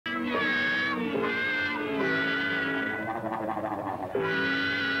You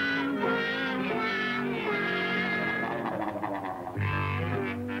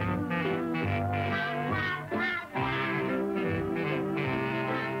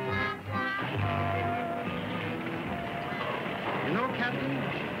know, Captain,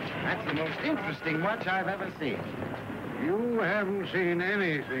 that's the most interesting watch I've ever seen. You haven't seen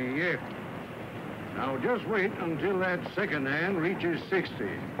anything yet. Now, just wait until that second hand reaches 60.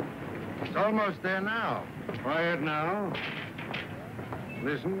 It's almost there now. Quiet now.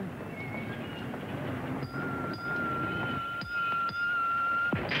 Listen.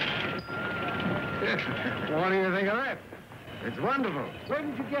 What do you think of that? It's wonderful. Where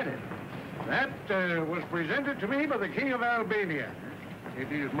did you get it? That was presented to me by the King of Albania.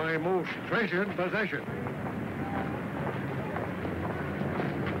 It is my most treasured possession.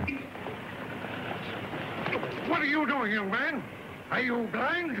 What are you doing, young man? Are you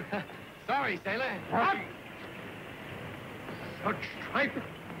blind? Sorry, sailor. What? Such tripe.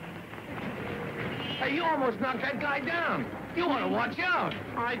 Hey, you almost knocked that guy down. You want to watch out.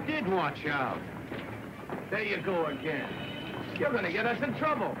 I did watch out. There you go again. You're going to get us in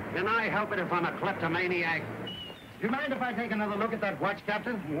trouble. Can I help it if I'm a kleptomaniac? Do you mind if I take another look at that watch,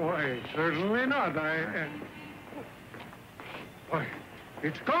 Captain? Why, certainly not. Why,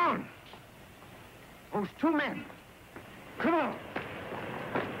 it's gone. Those two men. Come on.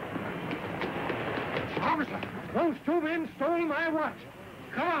 Officer, those two men stole my watch.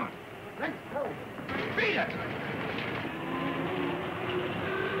 Come on. Let's go. Beat it!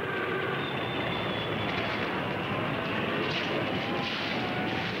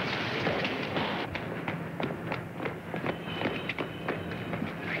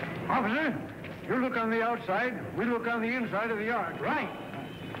 Officer, you look on the outside, we look on the inside of the yard. Right.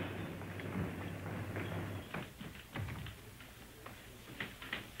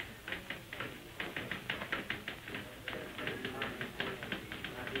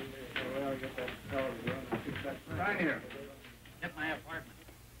 Sign here. At my apartment.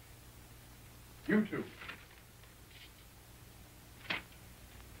 You two.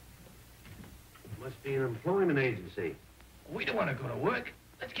 Must be an employment agency. We don't want to go to work.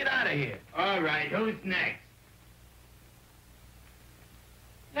 Let's get out of here. All right, who's next?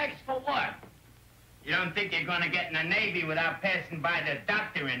 Next for what? You don't think you're going to get in the Navy without passing by the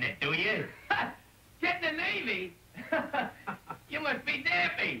doctor in it, do you? Get in the Navy? You must be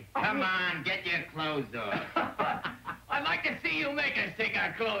Daffy. Come on, get your clothes off. I'd like to see you make us take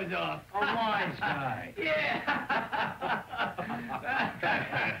our clothes off. A wise guy. Yeah.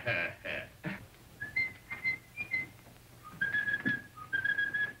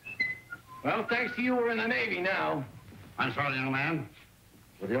 Well, thanks to you, we're in the Navy now. I'm sorry, young man.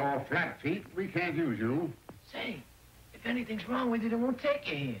 With your flat feet, we can't use you. Say, if anything's wrong with you, they won't take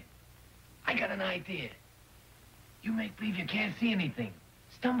you here. I got an idea. You make believe you can't see anything.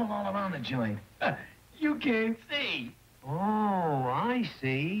 Stumble all around the joint. You can't see. Oh, I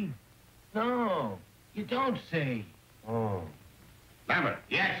see. No, you don't see. Oh. Lambert.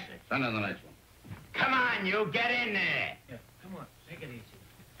 Yes, sir. Send in the next one. Come on, you, get in there. Yeah, come on, take it easy.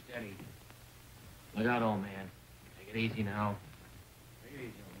 Steady. Look out, old man. Take it easy now. Take it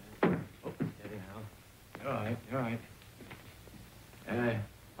easy, old man. Oh, steady now. You're all right, you're all right.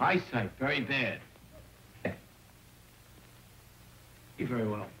 Eyesight, very bad. You very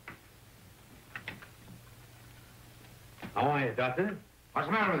well. How are you, Doctor? What's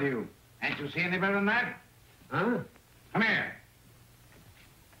the matter with you? Can't you see any better than that? Huh? Come here.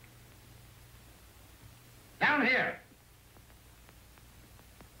 Down here.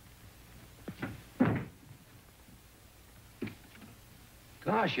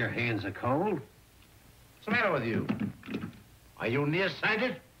 Gosh, your hands are cold. What's the matter with you? Are you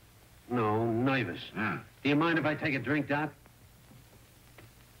nearsighted? No, nervous. Yeah. Do you mind if I take a drink, Doc?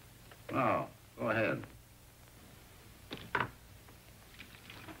 Oh, go ahead.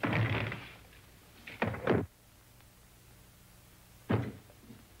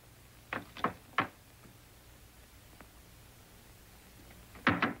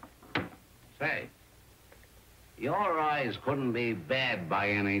 Say, your eyes couldn't be bad by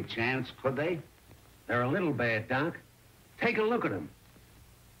any chance, could they? They're a little bad, Doc. Take a look at them.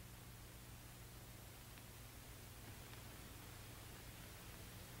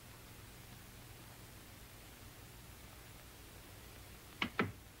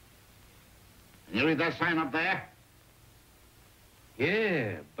 Can you read that sign up there?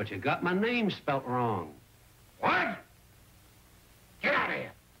 Yeah, but you got my name spelt wrong. What? Get out of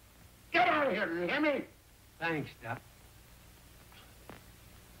here. Get out of here, do you hear me? Thanks, Doc.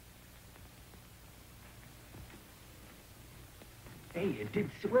 Hey, you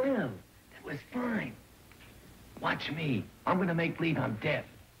did swell. That was fine. Watch me. I'm gonna make believe I'm deaf.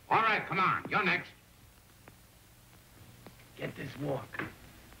 All right, come on. You're next. Get this walk.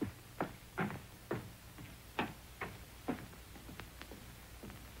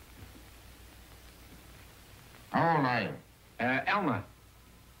 How old are you? Elmer.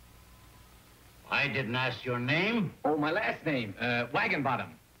 I didn't ask your name. Oh, my last name, Wagon Bottom.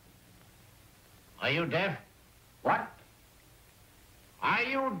 Are you deaf? What? Are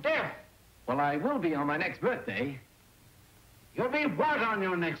you deaf? Well, I will be on my next birthday. You'll be what on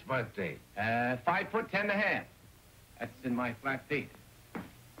your next birthday? 5'10½". That's in my flat feet.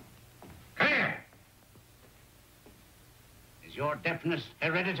 Come here. Is your deafness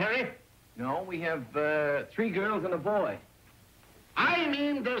hereditary? No, we have 3 girls and a boy. I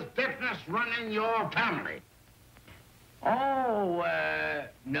mean, does deafness run in your family? Oh,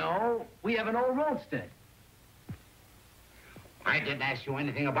 no. We have an old roadster. I didn't ask you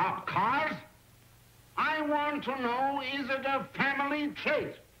anything about cars. I want to know, is it a family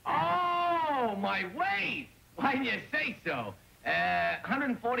trait? Oh, my weight. Why do you say so?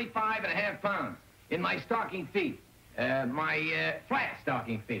 145.5 pounds in my stocking feet. My flat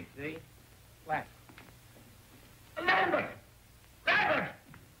stocking feet, see? Flat. Lambert! Lambert!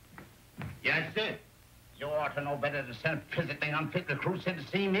 Yes, sir. You ought to know better to send physically unfit recruits in to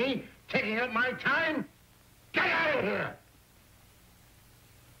see me, taking up my time. Get out of here!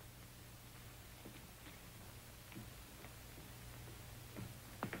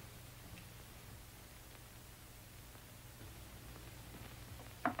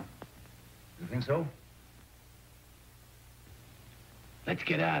 You think so? Let's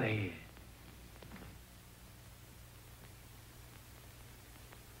get out of here.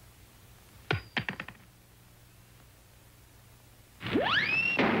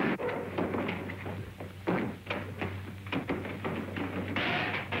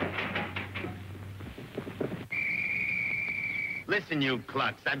 Listen, you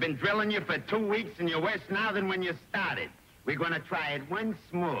clucks, I've been drilling you for 2 weeks and you're worse now than when you started. We're gonna try it once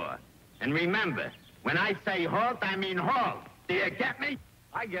more. And remember, when I say halt, I mean halt. Do you get me?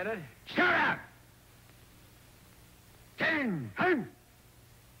 I get it. Shut up! 10,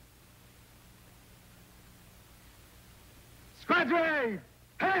 Squad away!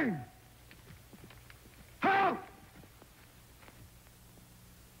 Hey! Halt!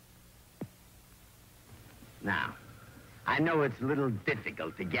 Now, I know it's a little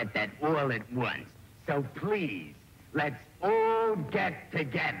difficult to get that all at once. So please, let's all get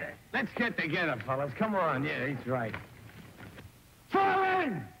together. Let's get together, fellas. Come on. Yeah, he's right. Fall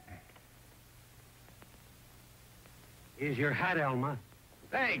in! Here's your hat, Elmer.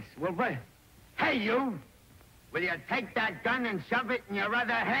 Thanks. Well, but... Hey, you! Will you take that gun and shove it in your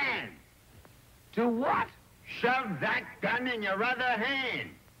other hand? Do what? Shove that gun in your other hand.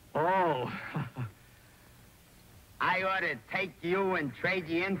 Oh. I ought to take you and trade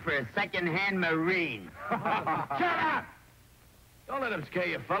you in for a second-hand Marine. Shut up! Don't let him scare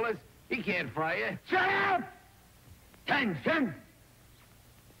you, fellas. He can't fry you. Shut up! Tension!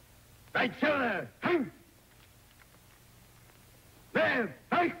 Right shoulder! Left!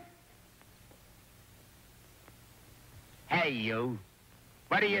 Hey! Hey, you.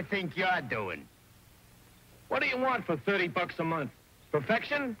 What do you think you're doing? What do you want for $30 a month?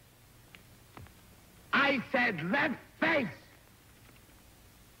 Perfection? I said left face!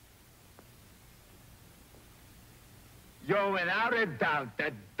 You're without a doubt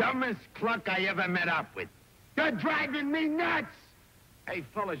the dumbest cluck I ever met up with. You're driving me nuts! Hey,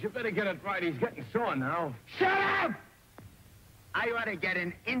 fellas, you better get it right. He's getting sore now. Shut up! I ought to get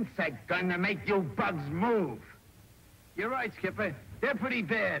an insect gun to make you bugs move. You're right, Skipper. They're pretty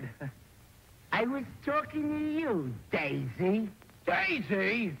bad. I was talking to you, Daisy.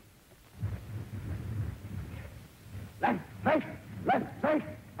 Daisy? Left face! Left face!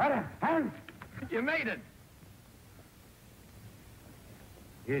 Other hand! You made it.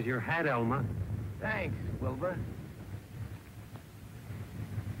 Here's your hat, Elmer. Thanks, Wilbur.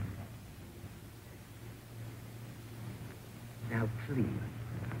 Now, please,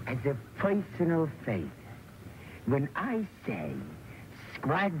 as a personal favor, when I say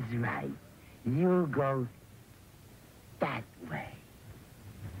squad's right, you go that way.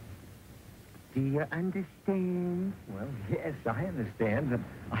 Do you understand? Well, yes, I understand, but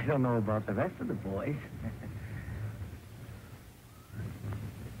I don't know about the rest of the boys.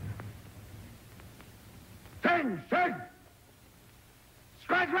 Attention!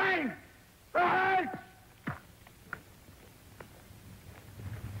 Squad right! Right!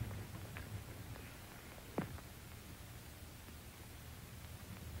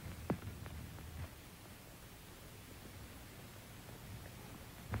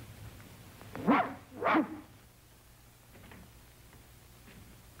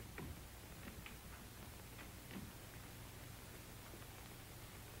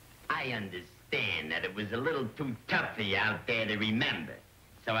 I understand that it was a little too tough for you out there to remember.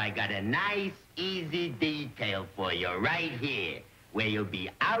 So I got a nice, easy detail for you right here, where you'll be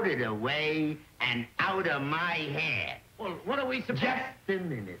out of the way and out of my hair. Well, what are we supposed... Just a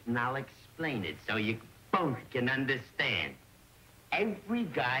minute, and I'll explain it so you both can understand. Every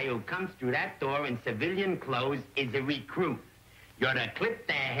guy who comes through that door in civilian clothes is a recruit. You're to clip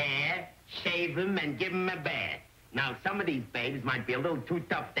their hair, shave them, and give them a bath. Now, some of these babes might be a little too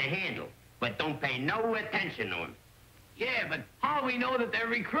tough to handle, but don't pay no attention to them. Yeah, but how do we know that they're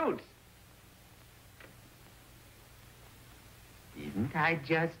recruits? Didn't I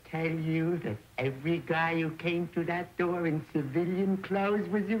just tell you that every guy who came through that door in civilian clothes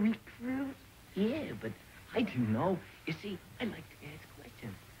was a recruit? Yeah, but I do know. You see, I like to ask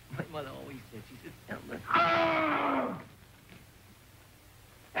questions. My mother always said, she said, tell me. Oh!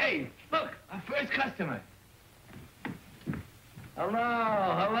 Hey, look, our first customer.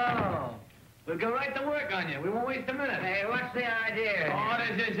 Hello. We'll go right to work on you. We won't waste a minute. Hey, what's the idea?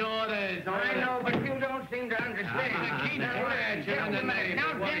 Orders is orders. I know, but you don't seem to understand. Gentlemen,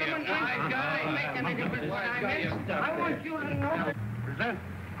 guys, make any difference what I miss. I want you to know that... Present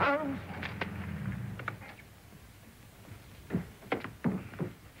Holmes.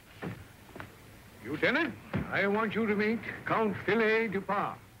 Lieutenant, I want you to meet Count Philip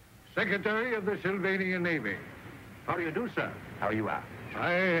Dupin, Secretary of the Sylvanian Navy. How do you do, sir? How you are?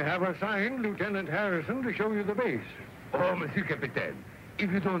 I have assigned Lieutenant Harrison to show you the base. Oh, Monsieur Capitaine,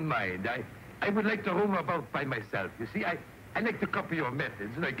 if you don't mind, I would like to roam about by myself. You see, I like to copy your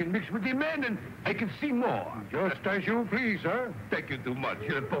methods, and I can mix with the men, and I can see more. Just as you please, sir. Thank you too much.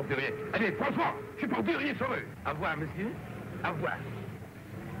 Je ne porte rien. Allez, François, je porte rien sur eux. Au revoir, monsieur. Au revoir.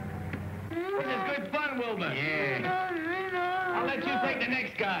 This is good fun, Wilbur. Yeah. I'll let you take the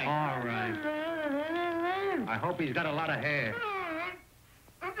next guy. All right. I hope he's got a lot of hair.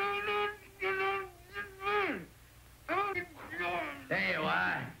 There you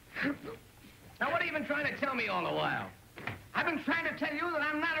are. Now, what have you been trying to tell me all the while? I've been trying to tell you that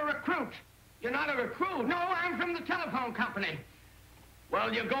I'm not a recruit. You're not a recruit. No, I'm from the telephone company.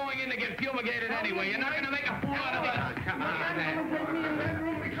 Well, you're going in to get fumigated anyway. You're not going to make a fool out of us. Come on, man.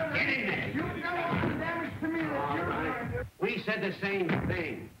 Get in there. You've done all the damage to me that you're... We said the same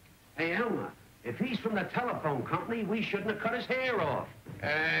thing. Hey, Elmer, if he's from the telephone company, we shouldn't have cut his hair off.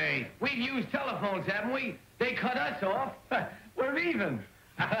 Hey, we've used telephones, haven't we? They cut us off. We're even.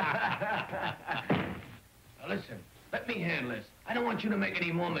 Now, listen, let me handle this. I don't want you to make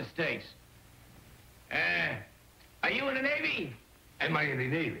any more mistakes. Are you in the Navy? Am I in the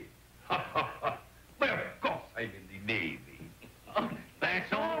Navy? Well, of course I'm in the Navy. Oh,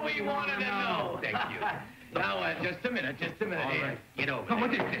 that's all we wanted to know. Thank you. Now, just a minute here. Right. Get over Now, there.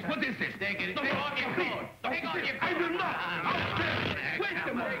 what is this? What is this? Take it. No, Take off your coat. Take off your coat. I will not. Wait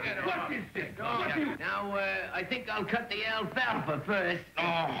a moment. What is this? What do you... Now, I think I'll cut the alfalfa first.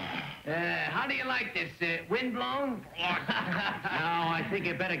 How do you like this? Windblown? No, I think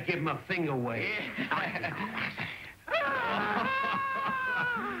you better give him a finger wave.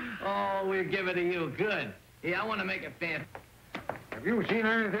 Oh, we'll give it to you. Good. Yeah, I want to make a fan. Have you seen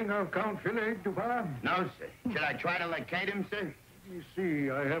anything of Count Philip Dupin? No, sir. Should I try to locate him, sir? You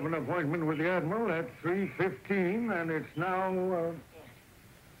see, I have an appointment with the Admiral at 3:15, and it's now,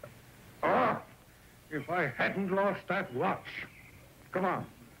 if I hadn't lost that watch. Come on.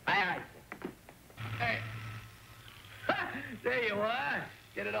 All right. Hey. There you are.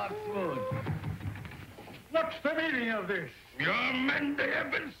 Get it off smooth. What's the meaning of this? Your men, they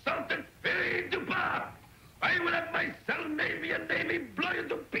have insulted Philip Dupin. I will have myself Navy and Navy blow you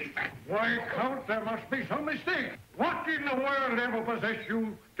to pieces. Why, Count, there must be some mistake. What in the world ever possessed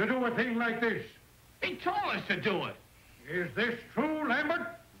you to do a thing like this? He told us to do it. Is this true, Lambert?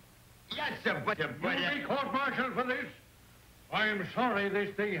 Yes, sir, but... You'll be court-martialed for this. I'm sorry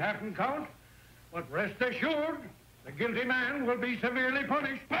this thing happened, Count, but rest assured, the guilty man will be severely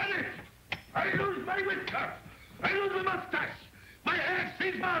punished. Punished? I lose my whisker. I lose my mustache. My hair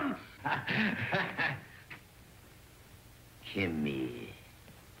sees man. Come here.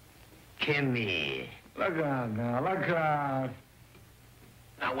 Come here. Look out now, look out.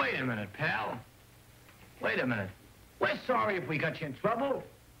 Now, wait a minute, pal. Wait a minute. We're sorry if we got you in trouble.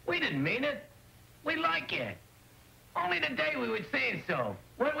 We didn't mean it. We like you. Only today we were saying so.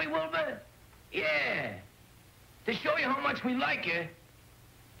 Weren't we, Wilbur? Yeah. To show you how much we like you,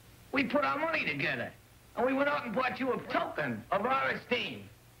 we put our money together. And we went out and bought you a token of our esteem.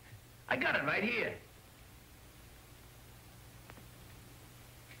 I got it right here.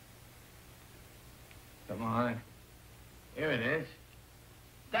 Come on. Here it is.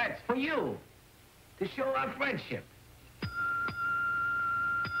 That's for you. To show our friendship.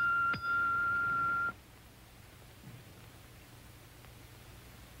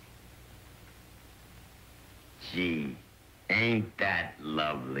 Gee, ain't that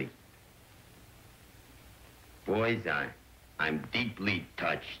lovely? Boys, I'm deeply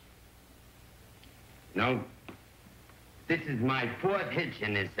touched. No, this is my fourth hitch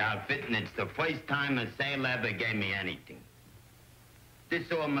in this outfit, and it's the first time a sailor ever gave me anything.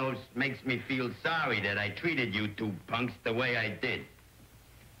 This almost makes me feel sorry that I treated you two punks the way I did.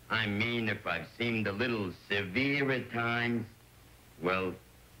 I mean, if I've seemed a little severe at times, well,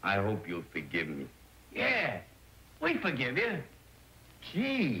 I hope you'll forgive me. Yeah, we forgive you.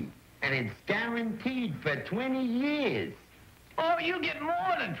 Gee, and it's guaranteed for 20 years. Oh, you get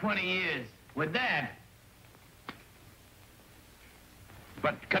more than 20 years with that.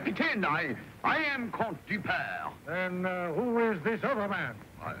 But, Capitaine, I am Comte Dupère. Then who is this other man?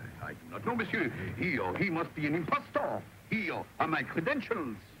 I do not know, monsieur. He must be an impostor. Here are my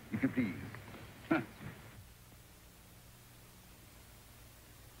credentials, if you please.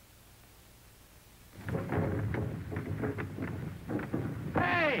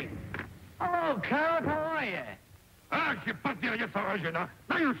 Hey! Hello, Count. How are you? Ah, je pas derrière ça, Rajana.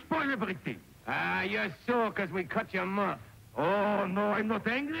 Now you spoil everything. Ah, you're sore because we cut your muff. Oh, no, I'm not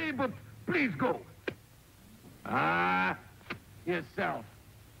angry, but please go. Ah, yourself.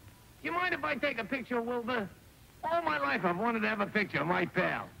 You mind if I take a picture of Wilbur? All my life I've wanted to have a picture of my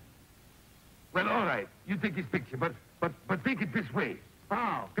pal. Well, all right. You take this picture, but take it this way.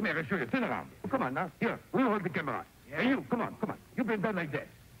 Oh. Come here, I'll show you. Turn around. Oh, come on now. Here, we'll hold the camera. Yeah? And you, come on. You bend down like that.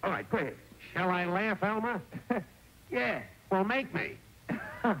 All right, go ahead. Shall I laugh, Elmer? Yeah, well, make me.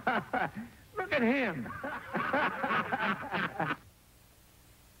 Look at him.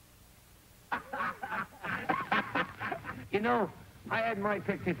 You know, I had my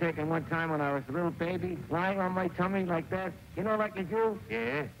picture taken one time when I was a little baby, lying on my tummy like that. You know, like you do?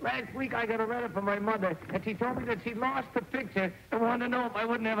 Yeah? Last week I got a letter from my mother, and she told me that she lost the picture and wanted to know if I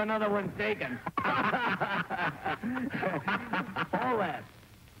wouldn't have another one taken. All that.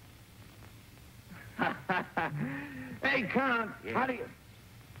 Hey, Count, Yeah. how do you...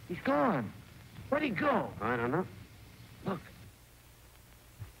 He's gone. Where'd he go? I don't know. Look.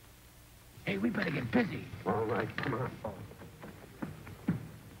 Hey, we better get busy. All right, come on.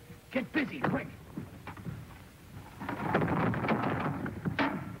 Get busy, quick.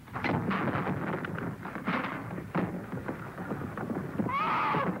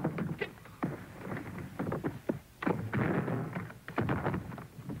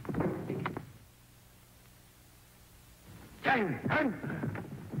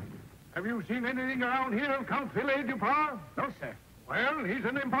 Have you seen anything around here of Count Philippe Duprat? No, sir. Well, he's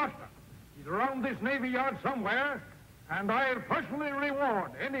an imposter. He's around this Navy Yard somewhere, and I'll personally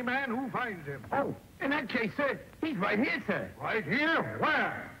reward any man who finds him. Oh, in that case, sir, he's right here, sir. Right here?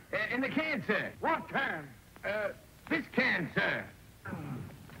 Where? In the can, sir. What can? This can, sir.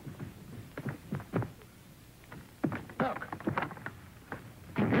 Look.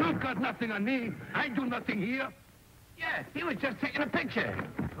 You've got nothing on me. I do nothing here. Yeah, he was just taking a picture.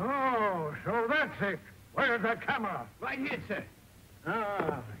 Oh, so that's it. Where's that camera? Right here, sir.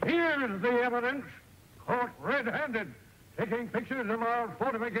 Here's the evidence. Caught red-handed, taking pictures of our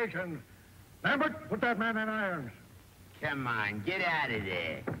fortifications. Lambert, put that man in irons. Come on, get out of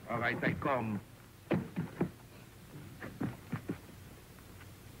there. All right, I come.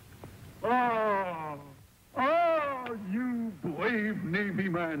 Oh, you brave Navy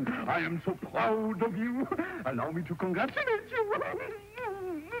man. I am so proud of you. Allow me to congratulate you.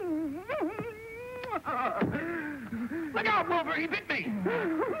 Look out, Wilbur, he bit me.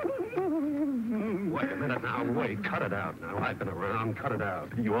 Wait a minute now. Wait, cut it out now. I've been around. Cut it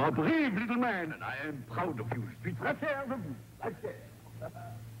out. You are a brave little man, and I am proud of you. Speak Let's hear him. Let's hear.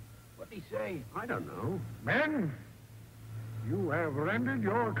 What'd he say? I don't know. Men, you have rendered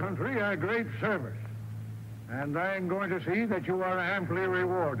your country a great service, and I'm going to see that you are amply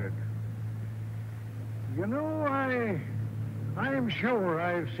rewarded. You know, I'm sure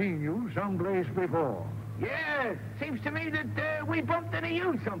I've seen you someplace before. Yeah, seems to me that we bumped into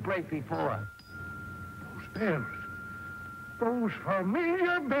you someplace before. Those bells. Those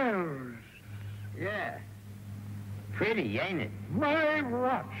familiar bells. Yeah. Pretty, ain't it? My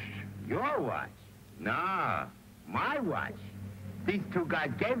watch. Your watch? No, my watch. These two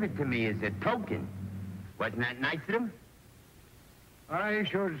guys gave it to me as a token. Wasn't that nice of them? I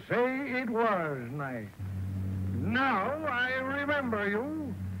should say it was nice. Now I remember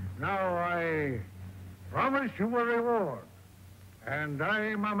you. Now I promise you a reward. And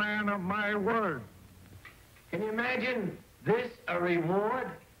I'm a man of my word. Can you imagine this a reward?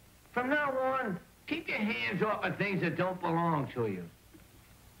 From now on, keep your hands off of things that don't belong to you.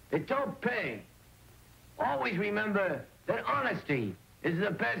 It don't pay. Always remember that honesty is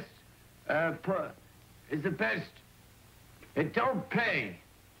the best, is the best. It don't pay.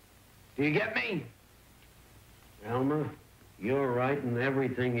 Do you get me? Elmer, you're right in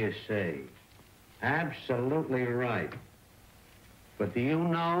everything you say. Absolutely right. But do you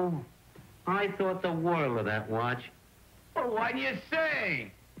know, I thought the world of that watch. Well, what do you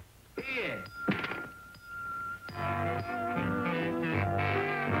say? Here.